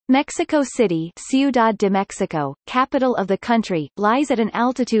Mexico City, Ciudad de Mexico, capital of the country, lies at an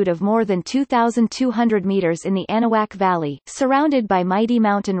altitude of more than 2,200 meters in the Anahuac Valley, surrounded by mighty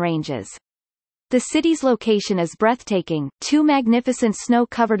mountain ranges. The city's location is breathtaking. Two magnificent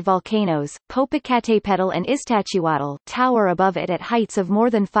snow-covered volcanoes, Popocatépetl and Iztaccíhuatl, tower above it at heights of more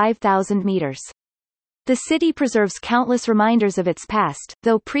than 5,000 meters. The city preserves countless reminders of its past,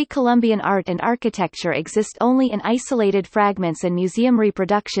 though pre-Columbian art and architecture exist only in isolated fragments and museum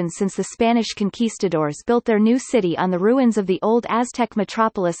reproductions since the Spanish conquistadors built their new city on the ruins of the old Aztec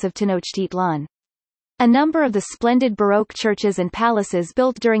metropolis of Tenochtitlan. A number of the splendid Baroque churches and palaces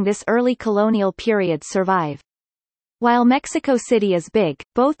built during this early colonial period survive. While Mexico City is big,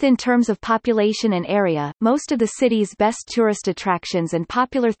 both in terms of population and area, most of the city's best tourist attractions and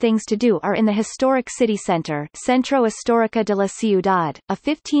popular things to do are in the historic city center, Centro Histórico de la Ciudad, a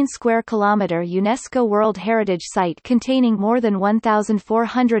 15-square-kilometer UNESCO World Heritage Site containing more than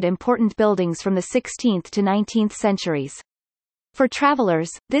 1,400 important buildings from the 16th to 19th centuries. For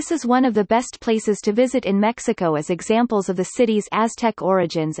travelers, this is one of the best places to visit in Mexico, as examples of the city's Aztec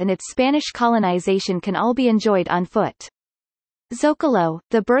origins and its Spanish colonization can all be enjoyed on foot. Zócalo,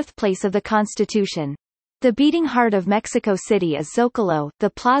 the birthplace of the Constitution. The beating heart of Mexico City is Zócalo, the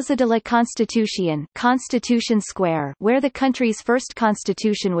Plaza de la Constitución, Constitution Square, where the country's first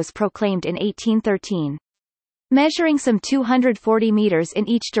constitution was proclaimed in 1813. Measuring some 240 meters in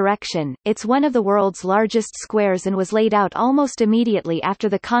each direction, it's one of the world's largest squares and was laid out almost immediately after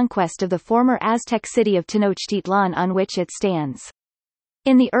the conquest of the former Aztec city of Tenochtitlan on which it stands.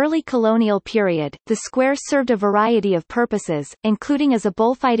 In the early colonial period, the square served a variety of purposes, including as a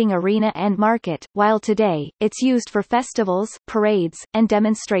bullfighting arena and market, while today, it's used for festivals, parades, and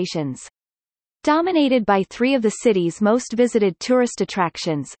demonstrations. Dominated by three of the city's most visited tourist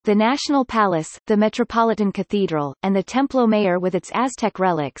attractions, the National Palace, the Metropolitan Cathedral, and the Templo Mayor with its Aztec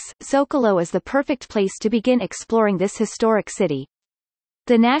relics, Zócalo is the perfect place to begin exploring this historic city.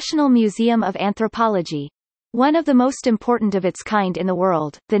 The National Museum of Anthropology. One of the most important of its kind in the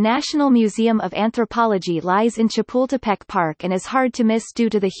world, the National Museum of Anthropology lies in Chapultepec Park and is hard to miss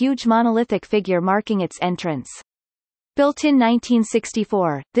due to the huge monolithic figure marking its entrance. Built in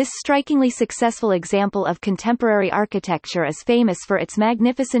 1964, this strikingly successful example of contemporary architecture is famous for its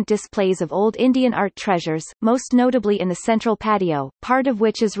magnificent displays of old Indian art treasures, most notably in the central patio, part of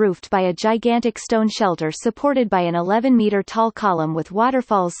which is roofed by a gigantic stone shelter supported by an 11-meter-tall column with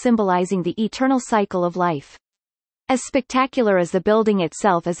waterfalls symbolizing the eternal cycle of life. As spectacular as the building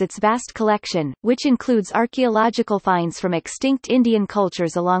itself is its vast collection, which includes archaeological finds from extinct Indian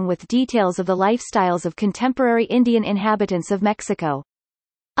cultures along with details of the lifestyles of contemporary Indian inhabitants of Mexico.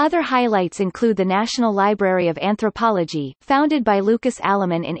 Other highlights include the National Library of Anthropology, founded by Lucas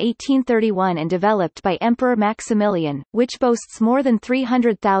Alaman in 1831 and developed by Emperor Maximilian, which boasts more than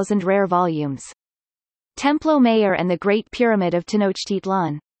 300,000 rare volumes. Templo Mayor and the Great Pyramid of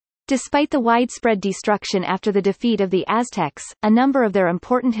Tenochtitlan. Despite the widespread destruction after the defeat of the Aztecs, a number of their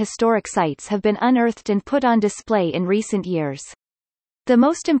important historic sites have been unearthed and put on display in recent years. The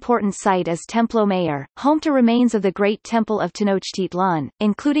most important site is Templo Mayor, home to remains of the Great Temple of Tenochtitlan,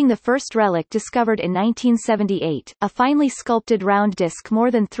 including the first relic discovered in 1978, a finely sculpted round disc more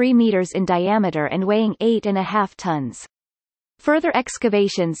than 3 meters in diameter and weighing 8.5 tons. Further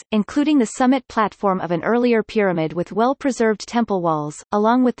excavations, including the summit platform of an earlier pyramid with well-preserved temple walls,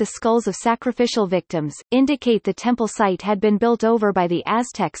 along with the skulls of sacrificial victims, indicate the temple site had been built over by the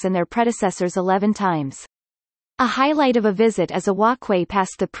Aztecs and their predecessors 11 times. A highlight of a visit is a walkway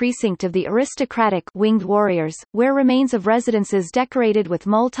past the precinct of the aristocratic winged warriors, where remains of residences decorated with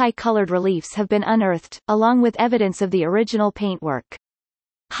multi-colored reliefs have been unearthed, along with evidence of the original paintwork.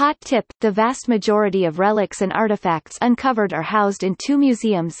 Hot tip: the vast majority of relics and artifacts uncovered are housed in two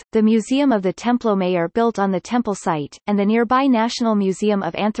museums, the Museum of the Templo Mayor built on the temple site, and the nearby National Museum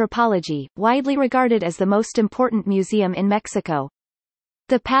of Anthropology, widely regarded as the most important museum in Mexico.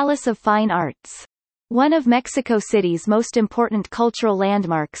 The Palace of Fine Arts. One of Mexico City's most important cultural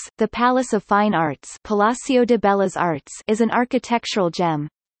landmarks, the Palace of Fine Arts, Palacio de Bellas Artes, is an architectural gem.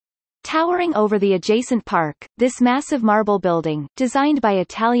 Towering over the adjacent park, this massive marble building, designed by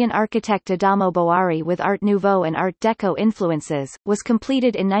Italian architect Adamo Boari with Art Nouveau and Art Deco influences, was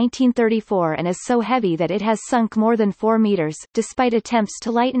completed in 1934 and is so heavy that it has sunk more than 4 meters, despite attempts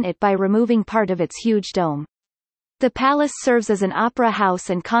to lighten it by removing part of its huge dome. The palace serves as an opera house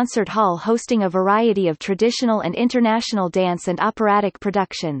and concert hall hosting a variety of traditional and international dance and operatic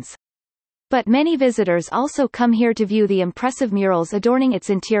productions. But many visitors also come here to view the impressive murals adorning its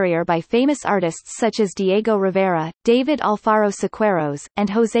interior by famous artists such as Diego Rivera, David Alfaro Siqueiros, and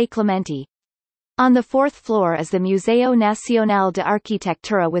José Clemente. On the fourth floor is the Museo Nacional de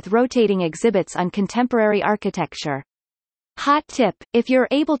Arquitectura with rotating exhibits on contemporary architecture. Hot tip, if you're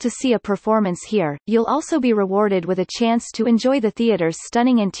able to see a performance here, you'll also be rewarded with a chance to enjoy the theater's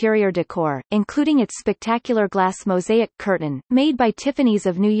stunning interior decor, including its spectacular glass mosaic curtain, made by Tiffany's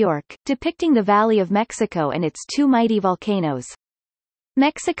of New York, depicting the Valley of Mexico and its two mighty volcanoes.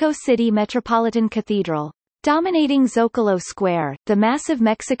 Mexico City Metropolitan Cathedral. Dominating Zocalo Square, the massive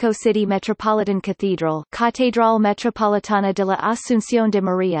Mexico City Metropolitan Cathedral, Catedral Metropolitana de la Asunción de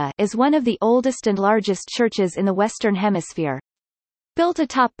María, is one of the oldest and largest churches in the Western Hemisphere. Built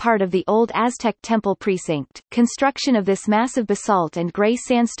atop part of the old Aztec temple precinct, construction of this massive basalt and gray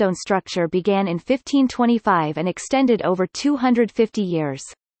sandstone structure began in 1525 and extended over 250 years.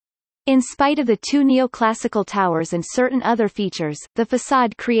 In spite of the two neoclassical towers and certain other features, the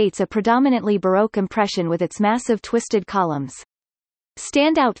facade creates a predominantly Baroque impression with its massive twisted columns.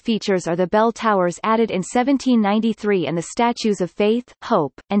 Standout features are the bell towers added in 1793 and the statues of Faith,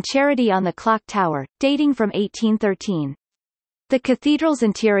 Hope, and Charity on the clock tower, dating from 1813. The cathedral's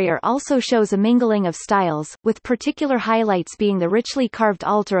interior also shows a mingling of styles, with particular highlights being the richly carved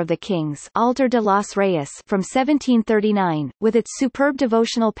altar of the Kings, Altar de los Reyes, from 1739, with its superb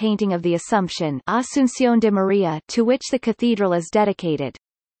devotional painting of the Assumption, Asunción de María, to which the cathedral is dedicated.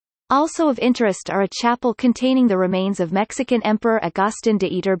 Also of interest are a chapel containing the remains of Mexican Emperor Agustín de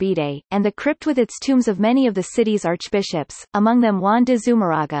Iturbide, and the crypt with its tombs of many of the city's archbishops, among them Juan de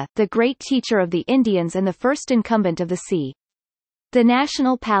Zumarraga, the great teacher of the Indians and the first incumbent of the see. The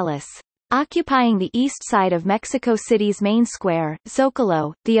National Palace. Occupying the east side of Mexico City's main square,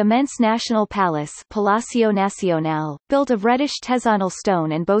 Zocalo, the immense National Palace, Palacio Nacional, built of reddish Tezonal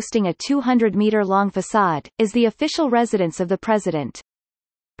stone and boasting a 200-meter-long facade, is the official residence of the president.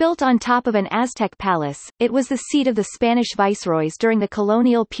 Built on top of an Aztec palace, it was the seat of the Spanish viceroys during the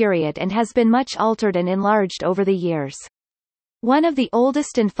colonial period and has been much altered and enlarged over the years. One of the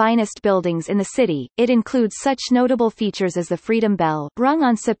oldest and finest buildings in the city, it includes such notable features as the Freedom Bell, rung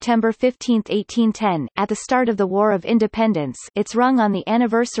on September 15, 1810, at the start of the War of Independence. It's rung on the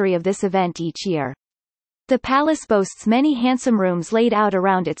anniversary of this event each year. The palace boasts many handsome rooms laid out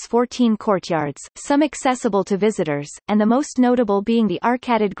around its 14 courtyards, some accessible to visitors, and the most notable being the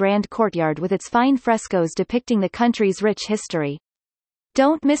arcaded Grand Courtyard with its fine frescoes depicting the country's rich history.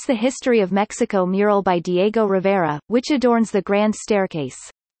 Don't miss the History of Mexico mural by Diego Rivera, which adorns the grand staircase.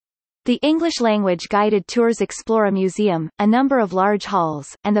 The English-language guided tours explore a museum, a number of large halls,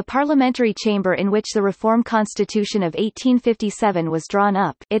 and the parliamentary chamber in which the Reform Constitution of 1857 was drawn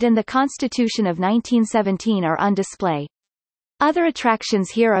up. It and the Constitution of 1917 are on display. Other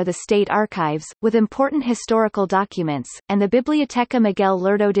attractions here are the State Archives, with important historical documents, and the Biblioteca Miguel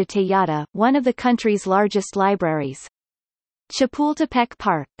Lerdo de Tejada, one of the country's largest libraries. Chapultepec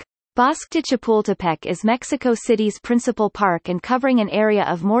Park. Bosque de Chapultepec is Mexico City's principal park and covering an area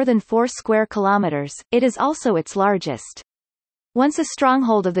of more than 4 square kilometers. It is also its largest. Once a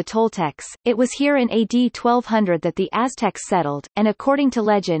stronghold of the Toltecs, it was here in AD 1200 that the Aztecs settled, and according to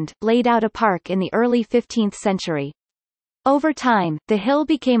legend, laid out a park in the early 15th century. Over time, the hill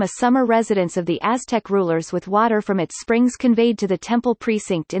became a summer residence of the Aztec rulers with water from its springs conveyed to the temple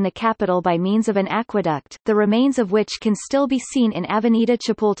precinct in the capital by means of an aqueduct, the remains of which can still be seen in Avenida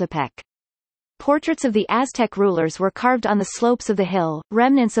Chapultepec. Portraits of the Aztec rulers were carved on the slopes of the hill,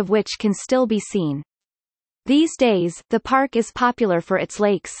 remnants of which can still be seen. These days, the park is popular for its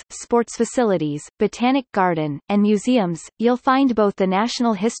lakes, sports facilities, botanic garden, and museums. You'll find both the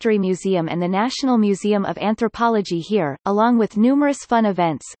National History Museum and the National Museum of Anthropology here, along with numerous fun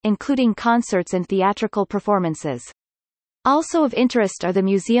events, including concerts and theatrical performances. Also of interest are the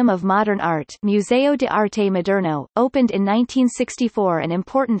Museum of Modern Art, Museo de Arte Moderno, opened in 1964 and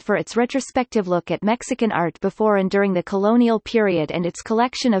important for its retrospective look at Mexican art before and during the colonial period and its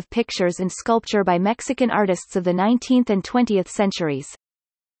collection of pictures and sculpture by Mexican artists of the 19th and 20th centuries.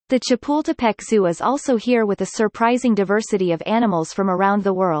 The Chapultepec Zoo is also here with a surprising diversity of animals from around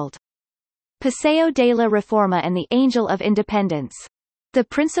the world. Paseo de la Reforma and the Angel of Independence. The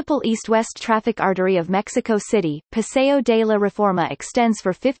principal east-west traffic artery of Mexico City, Paseo de la Reforma extends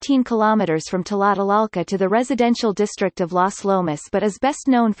for 15 kilometers from Tlatelolco to the residential district of Las Lomas but is best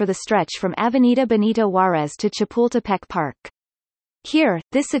known for the stretch from Avenida Benito Juárez to Chapultepec Park. Here,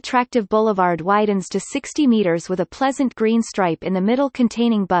 this attractive boulevard widens to 60 meters with a pleasant green stripe in the middle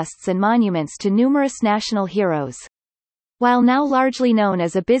containing busts and monuments to numerous national heroes. While now largely known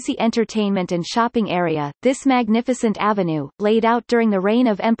as a busy entertainment and shopping area, this magnificent avenue, laid out during the reign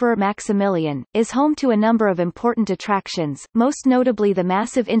of Emperor Maximilian, is home to a number of important attractions, most notably the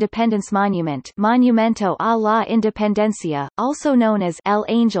massive Independence Monument, Monumento a la Independencia, also known as El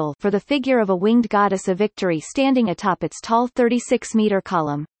Angel, for the figure of a winged goddess of victory standing atop its tall 36-meter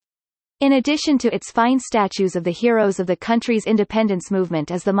column. In addition to its fine statues of the heroes of the country's independence movement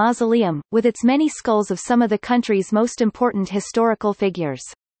is the mausoleum, with its many skulls of some of the country's most important historical figures.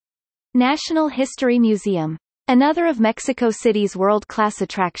 National History Museum. Another of Mexico City's world-class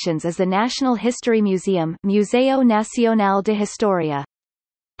attractions is the National History Museum, Museo Nacional de Historia.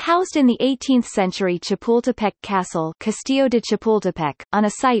 Housed in the 18th-century Chapultepec Castle, Castillo de Chapultepec, on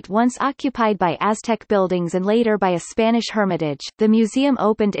a site once occupied by Aztec buildings and later by a Spanish hermitage, the museum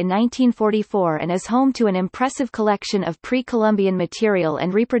opened in 1944 and is home to an impressive collection of pre-Columbian material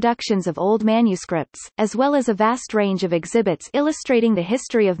and reproductions of old manuscripts, as well as a vast range of exhibits illustrating the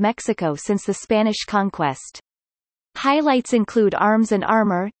history of Mexico since the Spanish conquest. Highlights include arms and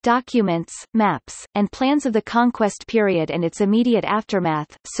armor, documents, maps, and plans of the conquest period and its immediate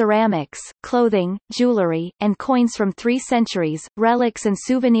aftermath, ceramics, clothing, jewelry, and coins from 3 centuries, relics and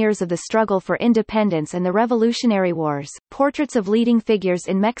souvenirs of the struggle for independence and the Revolutionary Wars, portraits of leading figures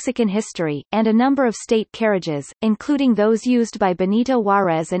in Mexican history, and a number of state carriages, including those used by Benito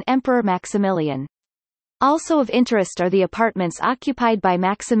Juárez and Emperor Maximilian. Also of interest are the apartments occupied by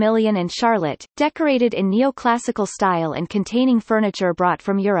Maximilian and Charlotte, decorated in neoclassical style and containing furniture brought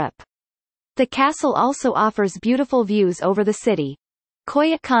from Europe. The castle also offers beautiful views over the city.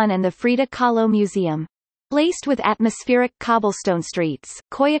 Coyoacán and the Frida Kahlo Museum. Laced with atmospheric cobblestone streets,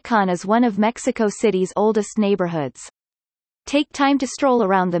 Coyoacán is one of Mexico City's oldest neighborhoods. Take time to stroll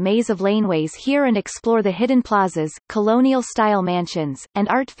around the maze of laneways here and explore the hidden plazas, colonial-style mansions, and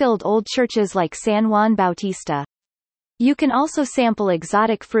art-filled old churches like San Juan Bautista. You can also sample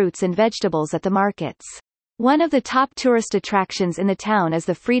exotic fruits and vegetables at the markets. One of the top tourist attractions in the town is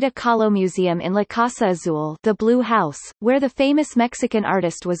the Frida Kahlo Museum in La Casa Azul, the Blue House, where the famous Mexican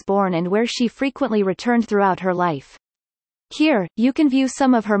artist was born and where she frequently returned throughout her life. Here, you can view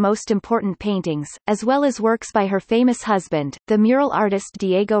some of her most important paintings, as well as works by her famous husband, the mural artist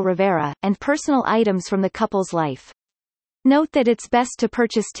Diego Rivera, and personal items from the couple's life. Note that it's best to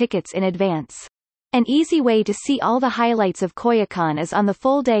purchase tickets in advance. An easy way to see all the highlights of Coyoacán is on the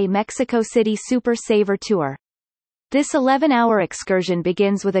full-day Mexico City Super Saver Tour. This 11-hour excursion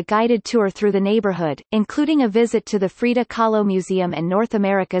begins with a guided tour through the neighborhood, including a visit to the Frida Kahlo Museum and North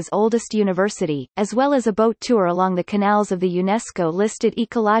America's oldest university, as well as a boat tour along the canals of the UNESCO-listed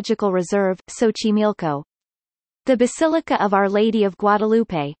Ecological Reserve, Xochimilco. The Basilica of Our Lady of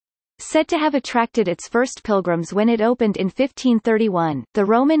Guadalupe. Said to have attracted its first pilgrims when it opened in 1531, the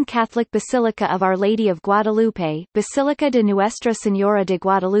Roman Catholic Basilica of Our Lady of Guadalupe, Basilica de Nuestra Señora de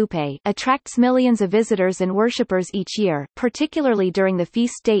Guadalupe, attracts millions of visitors and worshippers each year, particularly during the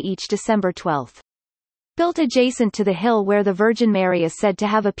feast day each December 12. Built adjacent to the hill where the Virgin Mary is said to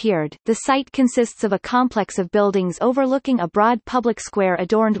have appeared, the site consists of a complex of buildings overlooking a broad public square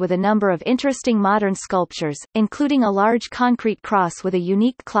adorned with a number of interesting modern sculptures, including a large concrete cross with a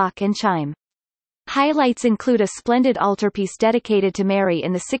unique clock and chime. Highlights include a splendid altarpiece dedicated to Mary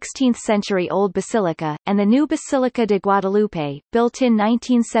in the 16th-century old basilica, and the new Basilica de Guadalupe, built in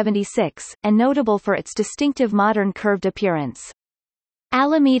 1976, and notable for its distinctive modern curved appearance.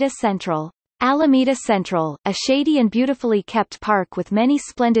 Alameda Central. Alameda Central, a shady and beautifully kept park with many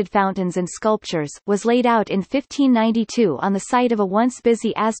splendid fountains and sculptures, was laid out in 1592 on the site of a once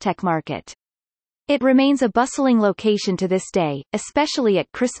busy Aztec market. It remains a bustling location to this day, especially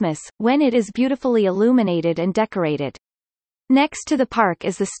at Christmas, when it is beautifully illuminated and decorated. Next to the park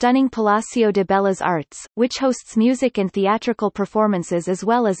is the stunning Palacio de Bellas Artes, which hosts music and theatrical performances as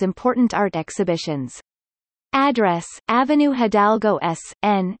well as important art exhibitions. Address: Avenue Hidalgo S.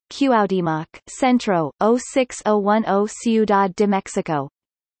 N. Cuauhtémoc, Centro, 06010 Ciudad de Mexico.